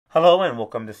Hello and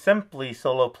welcome to Simply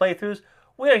Solo Playthroughs.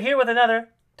 We are here with another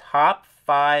top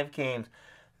 5 games.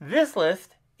 This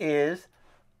list is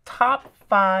top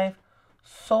 5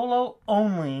 solo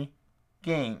only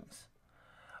games.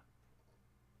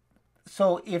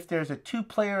 So if there's a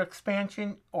 2-player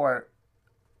expansion or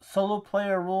solo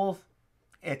player rules,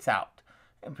 it's out.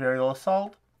 Imperial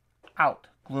Assault, out.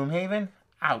 Gloomhaven,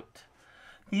 out.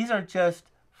 These are just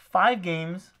 5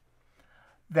 games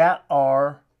that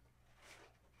are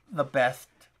the best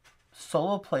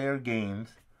solo player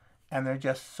games, and they're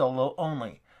just solo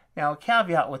only. Now, a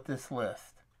caveat with this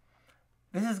list.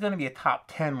 This is going to be a top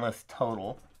 10 list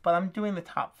total, but I'm doing the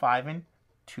top 5 in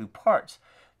 2 parts.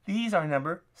 These are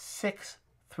number 6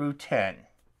 through 10.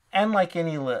 And like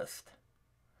any list,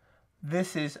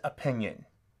 this is opinion.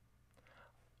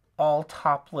 All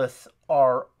top lists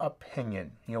are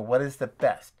opinion. You know, what is the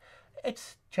best?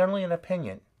 It's generally an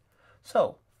opinion.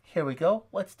 So, here we go.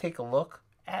 Let's take a look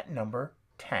at number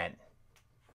 10.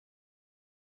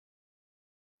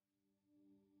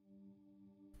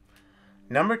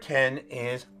 Number 10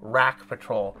 is Rack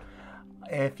Patrol.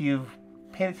 If you've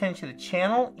paid attention to the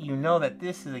channel, you know that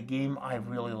this is a game I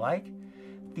really like.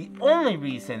 The only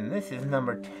reason this is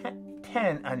number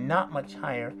 10 and not much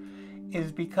higher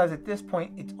is because at this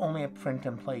point it's only a print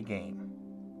and play game.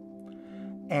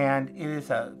 And it is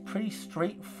a pretty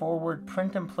straightforward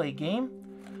print and play game.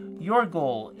 Your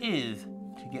goal is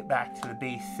to get back to the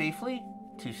base safely,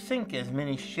 to sink as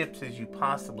many ships as you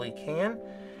possibly can.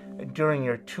 During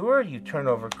your tour, you turn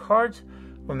over cards.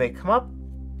 When they come up,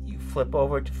 you flip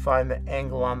over to find the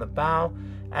angle on the bow,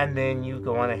 and then you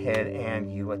go on ahead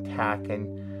and you attack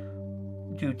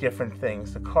and do different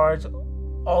things. The cards,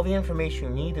 all the information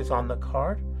you need is on the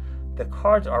card. The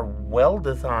cards are well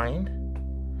designed.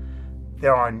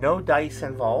 There are no dice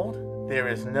involved. There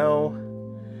is no...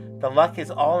 The luck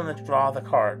is all in the draw of the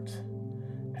cards.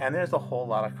 And there's a whole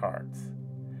lot of cards.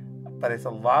 But it's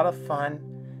a lot of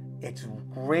fun. It's a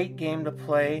great game to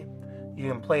play.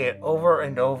 You can play it over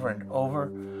and over and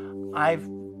over.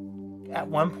 At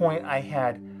one point, I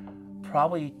had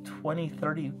probably 20,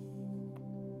 30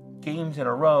 games in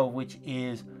a row, which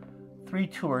is 3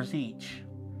 tours each.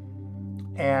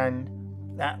 And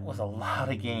that was a lot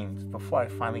of games before I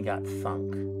finally got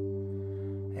sunk.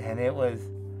 And it was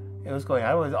going.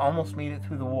 I was almost made it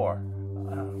through the war.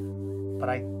 But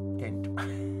I didn't.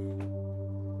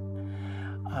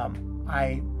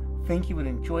 I think you would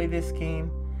enjoy this game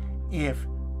if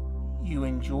you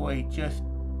enjoy just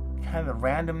kind of the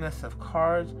randomness of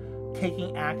cards,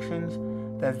 taking actions.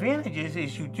 The advantage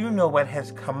is you do know what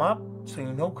has come up, so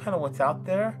you know kind of what's out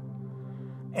there,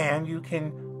 and you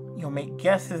can make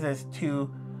guesses as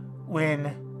to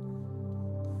when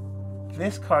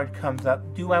this card comes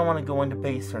up, do I want to go into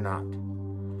base or not,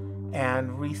 and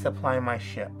resupply my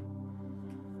ship.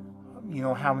 You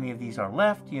know how many of these are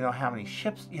left, you know how many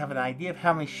ships, you have an idea of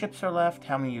how many ships are left,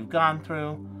 how many you've gone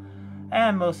through,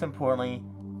 and most importantly,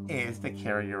 is the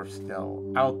carrier still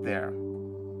out there?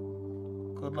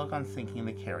 Good luck on sinking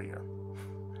the carrier.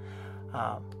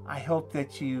 I hope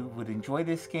that you would enjoy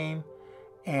this game,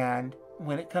 and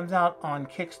when it comes out on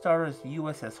Kickstarter as the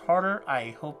USS Harder,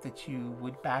 I hope that you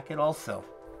would back it also.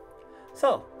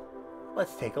 So,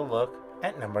 let's take a look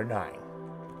at number 9.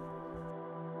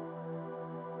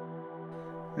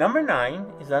 Number 9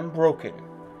 is Unbroken.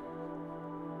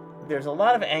 There's a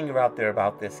lot of anger out there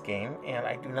about this game, and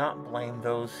I do not blame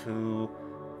those who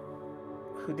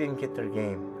didn't get their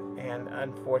game. And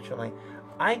unfortunately,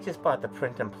 I just bought the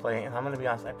print and play, and I'm going to be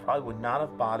honest, I probably would not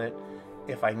have bought it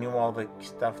if I knew all the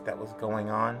stuff that was going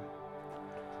on.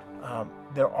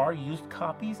 There are used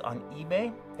copies on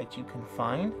eBay that you can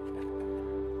find.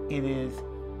 It is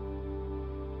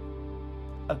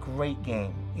a great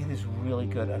game. It is really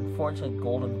good. Unfortunately,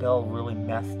 Golden Bell really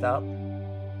messed up,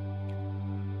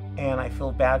 and I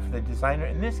feel bad for the designer.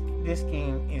 And this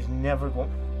game is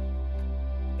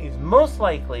most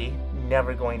likely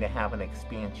never going to have an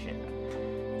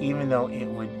expansion, even though it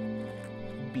would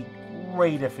be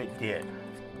great if it did.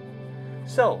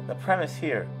 So the premise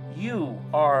here: you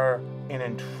are an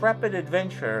intrepid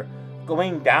adventurer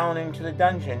going down into the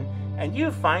dungeon, and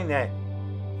you find that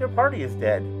your party is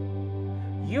dead.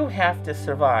 You have to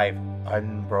survive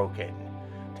unbroken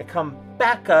to come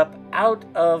back up out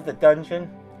of the dungeon.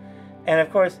 And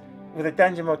of course, with a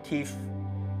dungeon motif,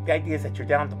 the idea is that you're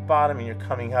down at the bottom and you're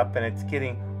coming up, and it's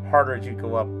getting harder as you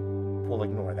go up. We'll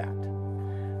ignore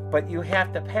that. But you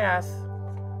have to pass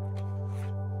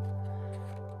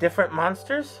different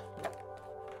monsters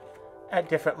at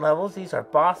different levels. These are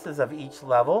bosses of each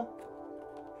level.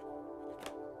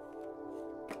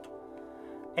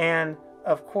 And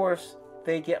of course,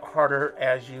 they get harder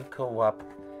as you go up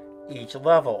each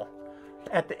level.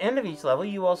 At the end of each level,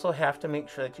 you also have to make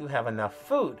sure that you have enough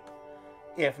food.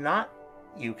 If not,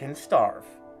 you can starve.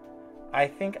 I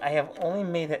think I have only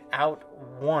made it out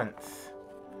once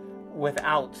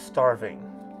without starving.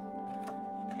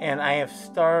 And I have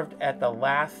starved at the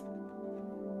last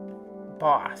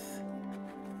boss.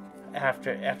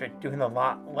 After doing the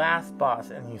last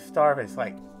boss, and you starve, it's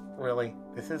like, really?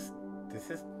 This is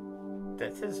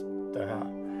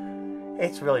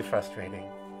it's really frustrating.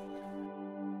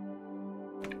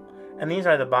 And these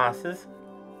are the bosses.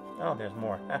 Oh, there's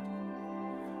more.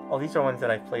 Oh, these are ones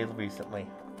that I've played recently.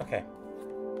 Okay.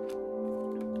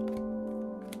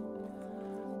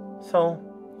 So,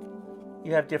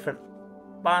 you have different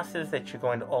bosses that you're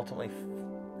going to ultimately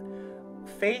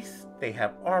face. They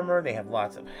have armor, they have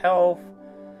lots of health.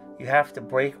 You have to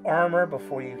break armor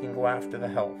before you can go after the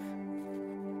health.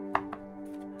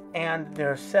 And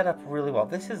they're set up really well.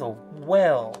 This is a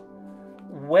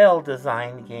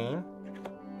well-designed game.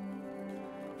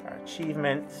 Our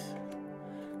achievements,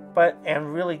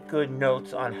 and really good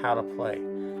notes on how to play.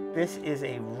 This is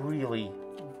a really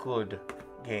good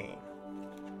game.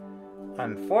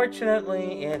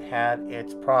 Unfortunately, it had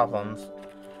its problems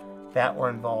that were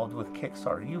involved with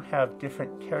Kickstarter. You have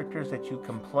different characters that you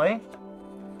can play,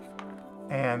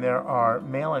 and there are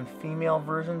male and female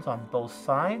versions on both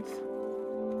sides.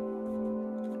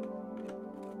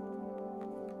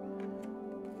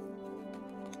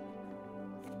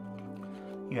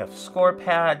 You have score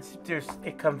pads.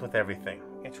 It comes with everything.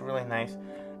 It's really nice.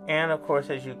 And of course,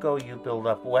 as you go, you build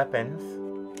up weapons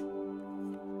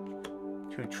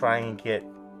to try and get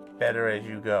better as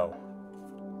you go.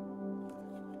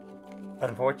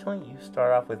 Unfortunately, you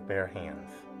start off with bare hands,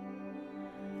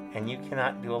 and you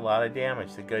cannot do a lot of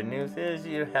damage. The good news is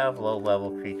you have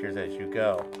low-level creatures as you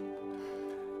go.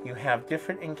 You have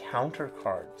different encounter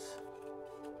cards.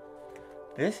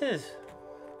 These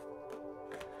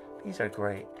are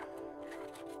great.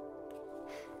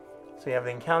 So you have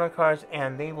the encounter cards,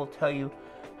 and they will tell you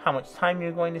how much time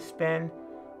you're going to spend,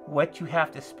 what you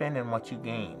have to spend, and what you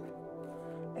gain.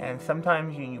 And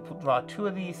sometimes you draw 2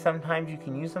 of these, sometimes you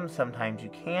can use them, sometimes you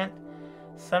can't.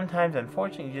 Sometimes,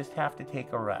 unfortunately, you just have to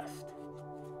take a rest.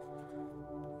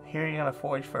 Here you're going to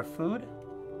forage for food.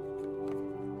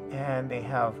 And they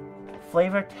have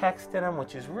flavor text in them,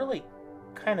 which is really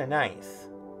kind of nice.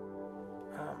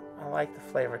 I like the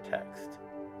flavor text.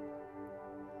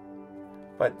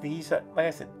 But these are, like I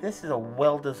said, this is a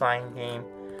well-designed game.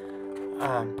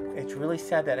 It's really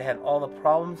sad that it had all the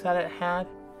problems that it had,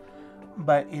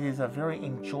 but it is a very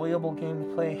enjoyable game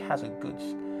to play. It has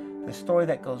the story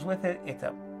that goes with it. It's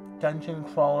a dungeon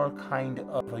crawler kind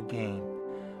of a game.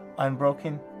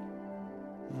 Unbroken,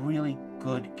 really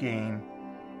good game.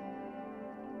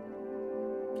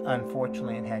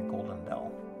 Unfortunately, it had Golden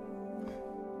Bell.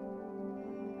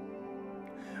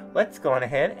 Let's go on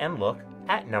ahead and look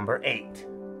at number 8.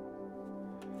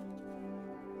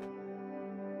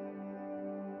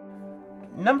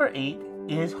 Number 8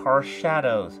 is Harsh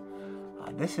Shadows.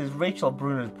 This is Rachel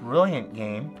Bruner's brilliant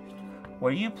game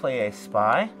where you play a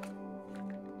spy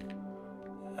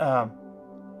and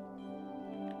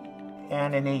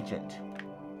an agent.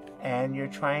 And you're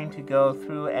trying to go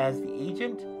through as the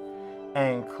agent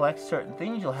and collect certain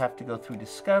things. You'll have to go through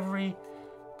discovery.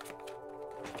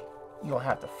 You'll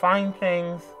have to find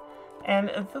things.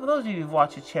 And for those of you who've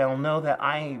watched the channel know that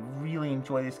I really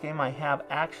enjoy this game. I have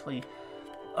actually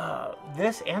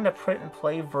this and a print and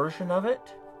play version of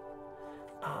it.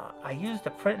 I used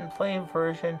the print and play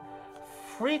version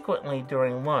frequently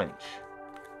during lunch.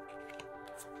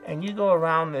 And you go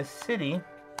around this city.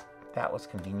 That was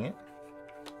convenient.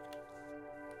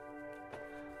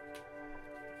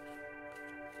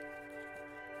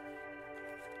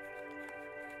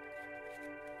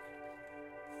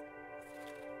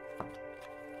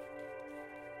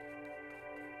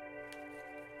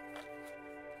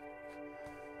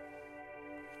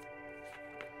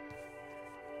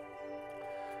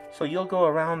 So you'll go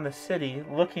around the city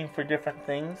looking for different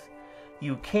things.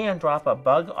 You can drop a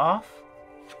bug off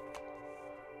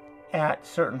at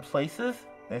certain places.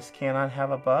 This cannot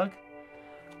have a bug.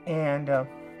 And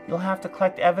you'll have to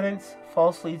collect evidence,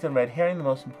 false leads, and red herring. The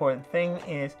most important thing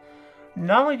is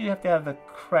not only do you have to have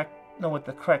know what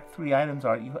the correct 3 items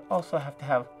are, you also have to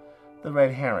have the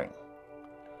red herring.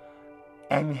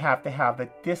 And you have to have the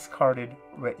discarded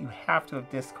you have to have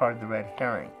discarded the red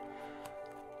herring.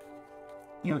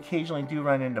 You occasionally do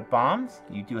run into bombs.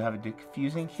 You do have a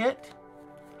defusing kit.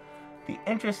 The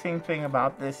interesting thing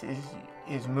about this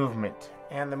is movement.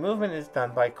 And the movement is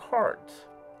done by cards.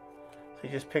 So you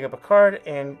just pick up a card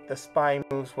and the spy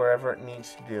moves wherever it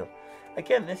needs to do.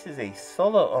 Again, this is a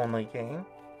solo-only game.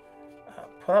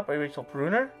 put out by Rachel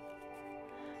Bruner,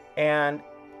 and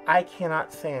I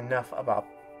cannot say enough about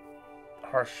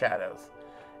Harsh Shadows.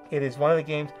 It is one of the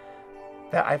games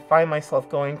that I find myself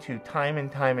going to time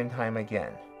and time and time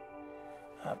again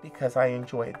because I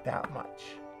enjoy it that much.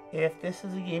 If this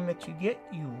is a game that you get,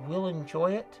 you will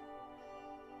enjoy it.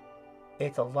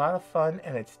 It's a lot of fun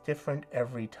and it's different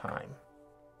every time.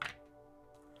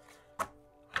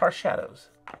 Harsh Shadows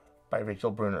by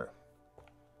Rachel Bruner.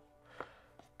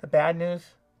 The bad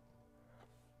news,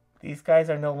 these guys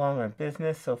are no longer in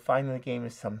business, so finding the game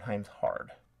is sometimes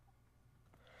hard.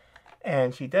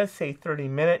 And she does say 30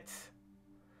 minutes,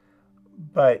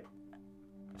 but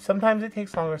sometimes it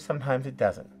takes longer, sometimes it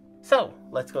doesn't. So,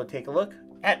 let's go take a look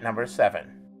at number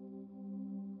 7.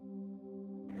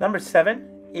 Number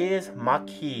 7 is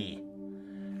Maquis.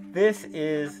 This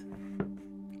is,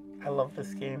 I love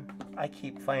this game. I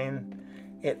keep playing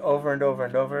it over and over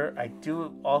and over. I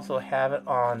do also have it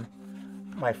on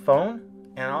my phone,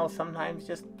 and I'll sometimes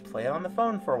just play it on the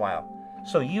phone for a while.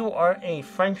 So you are a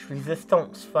French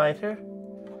resistance fighter,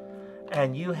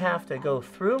 and you have to go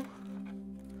through,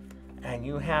 and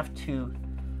you have to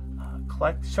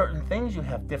collect certain things. You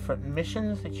have different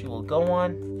missions that you will go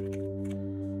on,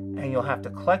 and you'll have to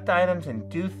collect items and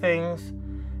do things.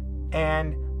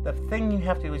 And the thing you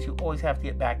have to do is you always have to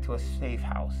get back to a safe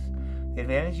house. The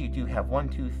advantage, you do have 1,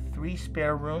 2, 3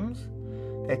 spare rooms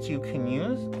that you can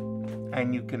use,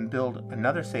 and you can build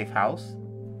another safe house,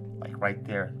 like right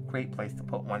there. Great place to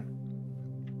put one.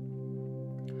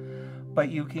 But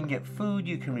you can get food,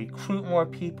 you can recruit more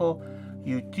people.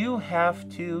 You do have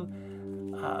to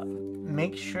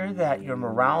make sure that your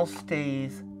morale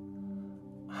stays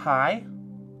high,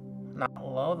 not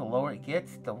low. The lower it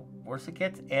gets, the worse it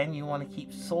gets, and you want to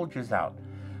keep soldiers out.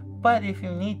 But if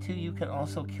you need to, you can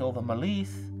also kill the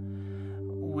milice,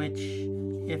 which,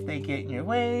 if they get in your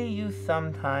way, you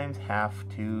sometimes have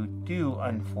to do,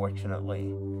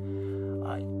 unfortunately.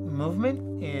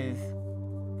 Movement is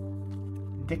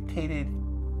dictated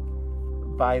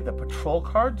by the patrol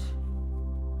cards.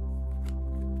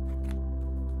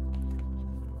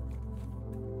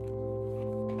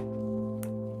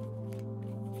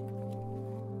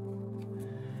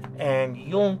 And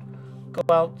you'll go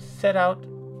out, set out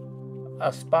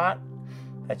a spot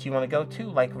that you want to go to,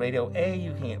 like Radio A.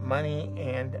 You can get money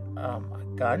and a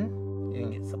gun. You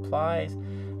can get supplies.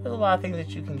 There's a lot of things that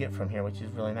you can get from here, which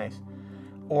is really nice.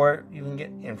 Or you can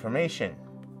get information.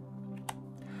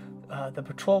 The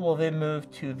patrol will then move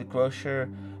to the grocer.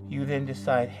 You then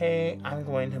decide, hey, I'm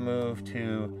going to move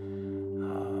to,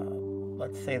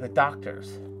 let's say, the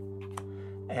doctors.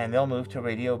 And they'll move to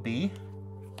Radio B.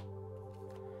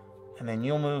 And then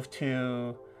you'll move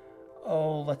to,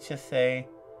 oh, let's just say,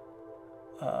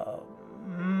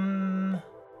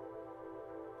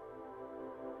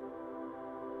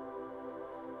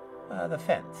 the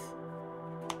fence.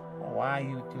 Why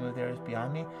you move there is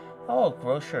beyond me. Oh,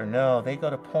 grocer, no, they go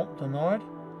to Pont du Nord.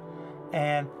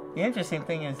 And the interesting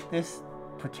thing is this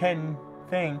pretend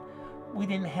thing, we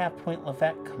didn't have Point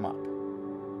Levesque come up.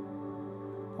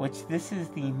 Which this is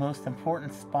the most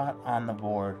important spot on the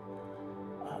board.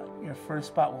 Your first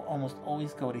spot will almost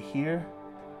always go to here,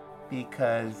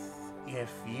 because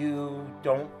if you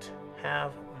don't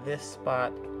have this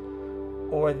spot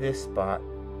or this spot,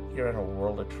 you're in a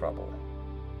world of trouble.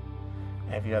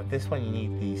 And if you have this one, you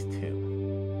need these two.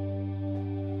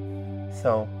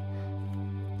 So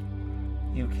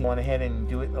you can go ahead and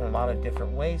do it in a lot of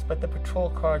different ways, but the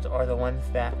patrol cards are the ones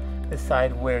that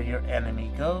decide where your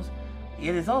enemy goes.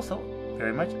 It is also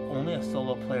very much only a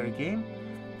solo player game.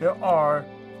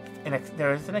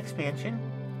 There is an expansion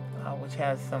which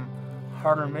has some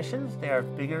harder missions. They are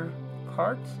bigger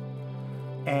cards,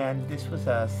 and this was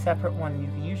a separate one. You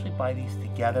can usually buy these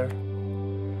together,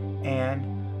 and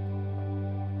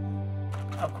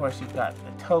of course you've got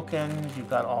the tokens, you've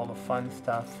got all the fun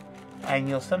stuff, and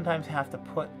you'll sometimes have to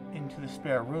put into the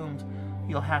spare rooms,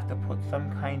 you'll have to put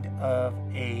some kind of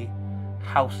a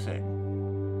house in,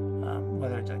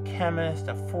 whether it's a chemist,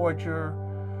 a forger,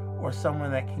 or someone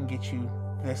that can get you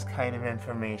this kind of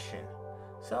information.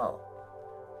 So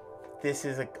this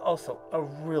is also a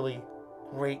really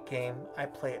great game. I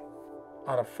play it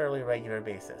on a fairly regular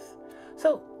basis.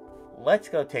 So let's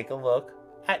go take a look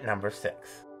at number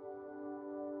 6.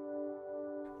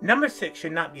 Number 6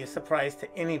 should not be a surprise to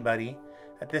anybody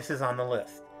that this is on the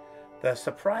list. The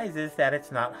surprise is that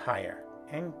it's not higher,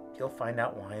 and you'll find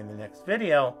out why in the next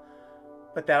video,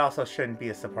 but that also shouldn't be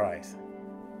a surprise.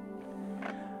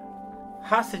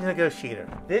 Hostage Negotiator.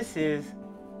 This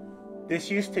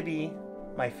used to be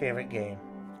my favorite game.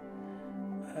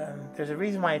 There's a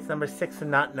reason why it's number 6 and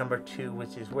not number 2,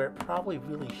 which is where it probably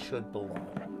really should belong.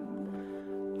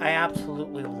 I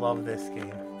absolutely love this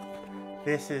game.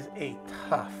 This is a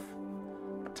tough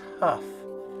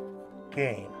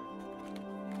game.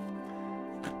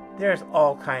 There's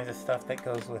all kinds of stuff that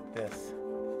goes with this.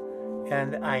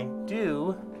 And I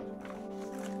do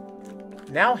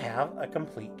now have a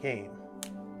complete game.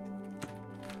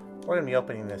 We're going to be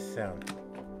opening this soon.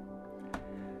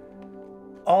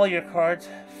 All your cards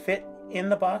fit in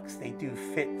the box. They do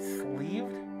fit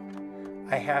sleeved.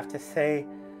 I have to say,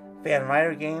 Van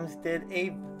Ryder Games did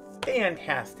a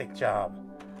fantastic job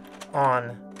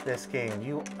on this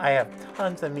game. I have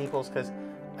tons of meeples because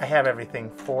I have everything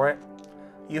for it.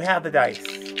 You have the dice.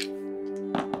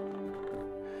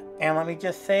 And let me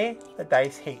just say, the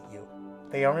dice hate you.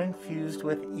 They are infused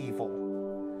with evil.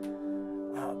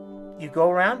 You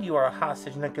go around, you are a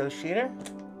hostage negotiator.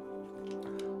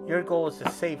 Your goal is to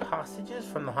save hostages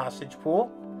from the hostage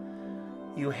pool.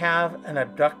 You have an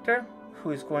abductor who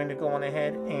is going to go on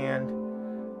ahead and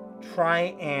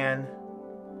try and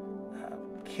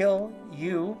kill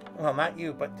you. Well, not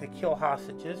you, but to kill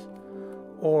hostages.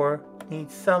 Or need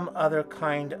some other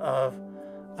kind of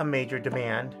a major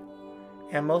demand.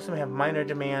 And most of them have minor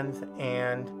demands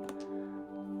and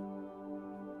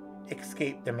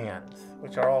escape demands,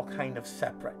 which are all kind of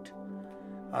separate.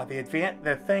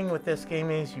 The thing with this game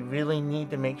is you really need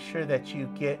to make sure that you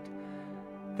get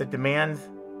the demands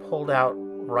pulled out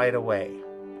right away.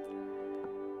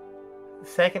 The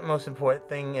second most important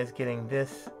thing is getting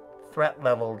this threat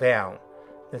level down.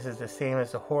 This is the same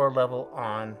as the horror level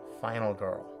on Final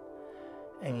Girl.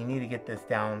 And you need to get this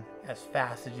down as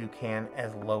fast as you can,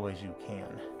 as low as you can.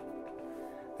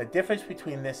 The difference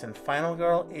between this and Final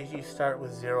Girl is you start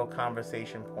with 0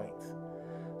 conversation points.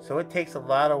 So it takes a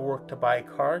lot of work to buy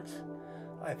cards.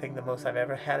 I think the most I've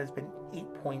ever had has been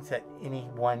 8 points at any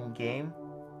one game.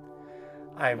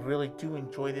 I really do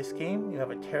enjoy this game. You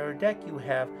have a terror deck. You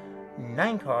have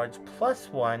 9 cards plus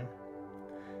 1.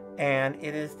 And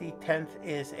it is the 10th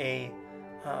is a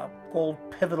gold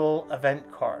pivotal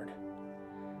event card.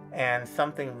 And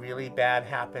something really bad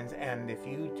happens, and if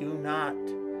you do not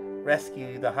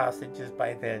rescue the hostages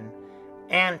by then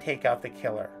and take out the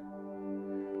killer,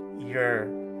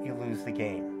 you lose the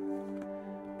game.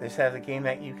 This has a game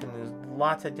that you can lose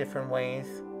lots of different ways,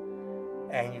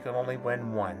 and you can only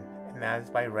win one, and that is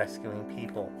by rescuing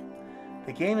people.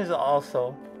 The game is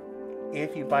also,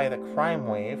 if you buy the Crime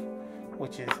Wave,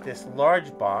 which is this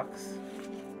large box.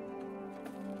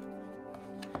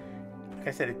 Like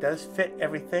I said, it does fit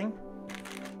everything.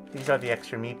 These are the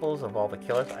extra meeples of all the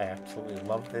killers. I absolutely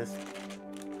love this.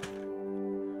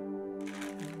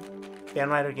 Van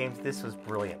Ryder Games, this was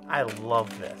brilliant. I love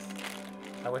this.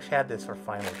 I wish I had this for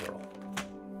Final Girl.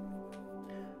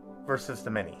 Versus the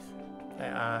minis.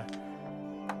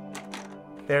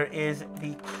 There is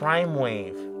the Crime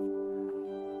Wave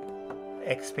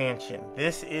expansion.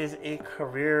 This is a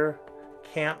career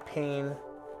campaign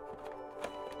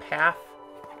path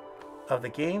of the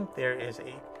game.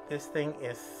 This thing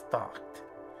is stocked,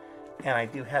 and I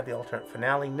do have the alternate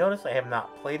finale. Notice I have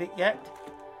not played it yet.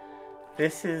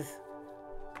 This is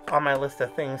on my list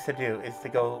of things to do, is to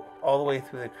go all the way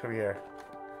through the career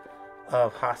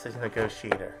of hostage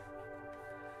negotiator.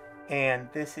 And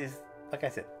this is, like I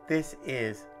said, this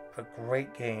is a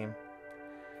great game.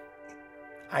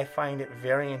 I find it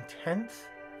very intense.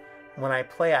 When I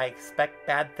play, I expect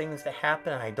bad things to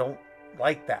happen, and I don't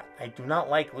like that. I do not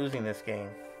like losing this game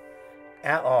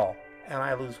at all, and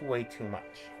I lose way too much.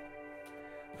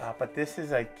 But this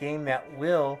is a game that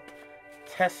will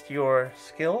test your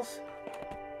skills.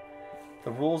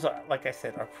 The rules, are, like I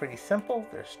said, are pretty simple.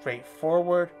 They're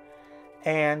straightforward,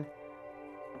 and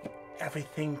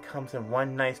everything comes in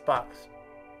one nice box.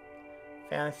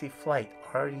 Fantasy Flight,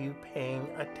 are you paying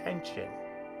attention?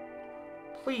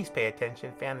 Please pay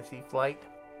attention, Fantasy Flight.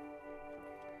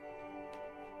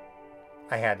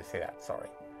 I had to say that, sorry.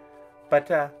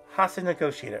 But Hostage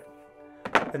Negotiator.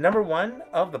 The number 1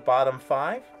 of the bottom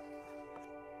 5.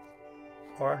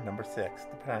 Or number 6,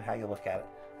 depending on how you look at it.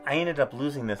 I ended up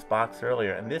losing this box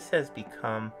earlier, and this has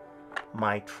become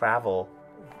my travel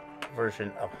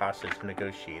version of Hostage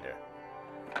Negotiator.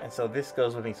 And so this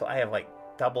goes with me, so I have like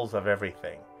doubles of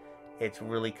everything. It's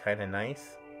really kind of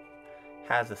nice.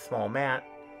 Has a small mat,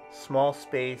 small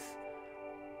space,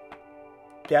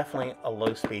 definitely a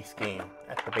low space game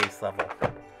at the base level.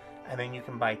 And then you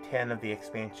can buy 10 of the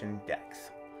expansion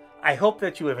decks. I hope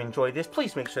that you have enjoyed this.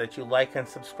 Please make sure that you like and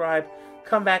subscribe.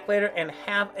 Come back later and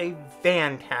have a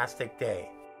fantastic day.